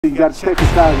You got to check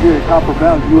us out here at Copper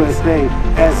Mountain, USA,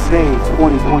 SA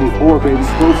 2024, baby,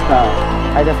 slow style.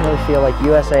 I definitely feel like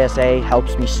USASA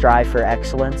helps me strive for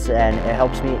excellence, and it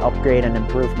helps me upgrade and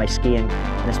improve my skiing,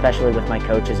 and especially with my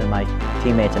coaches and my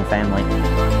teammates and family.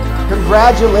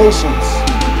 Congratulations!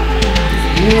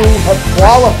 You have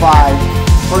qualified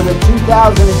for the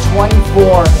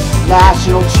 2024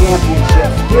 National Championship.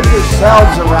 Give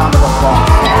yourselves a round of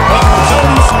applause.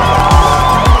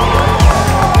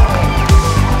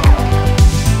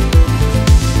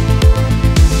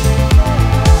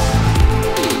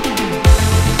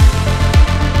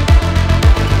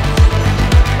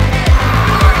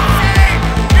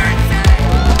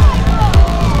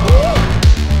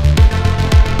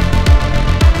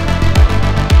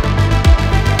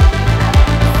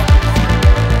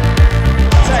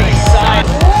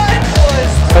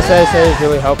 USASA has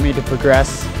really helped me to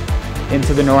progress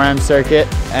into the NORAM circuit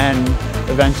and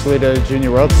eventually to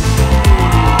Junior Worlds.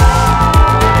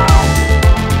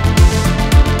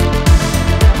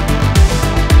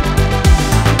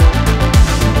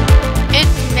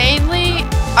 It's mainly,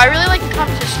 I really like the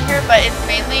competition here, but it's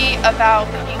mainly about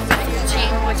being with your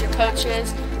team, with your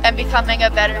coaches, and becoming a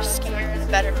better skier and a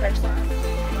better person.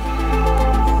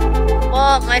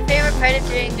 Well, my favorite part of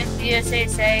doing this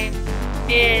USASA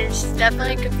is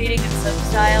definitely competing in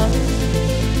slopestyle.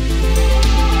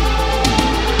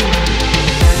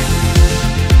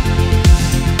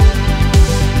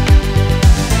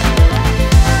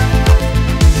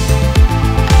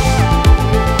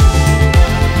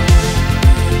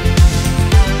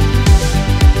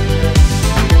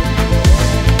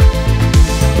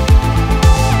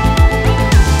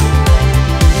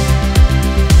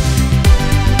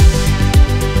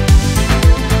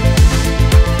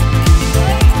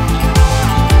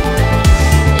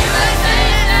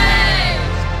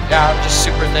 Yeah, I'm just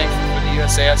super thankful for the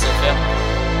USASA family.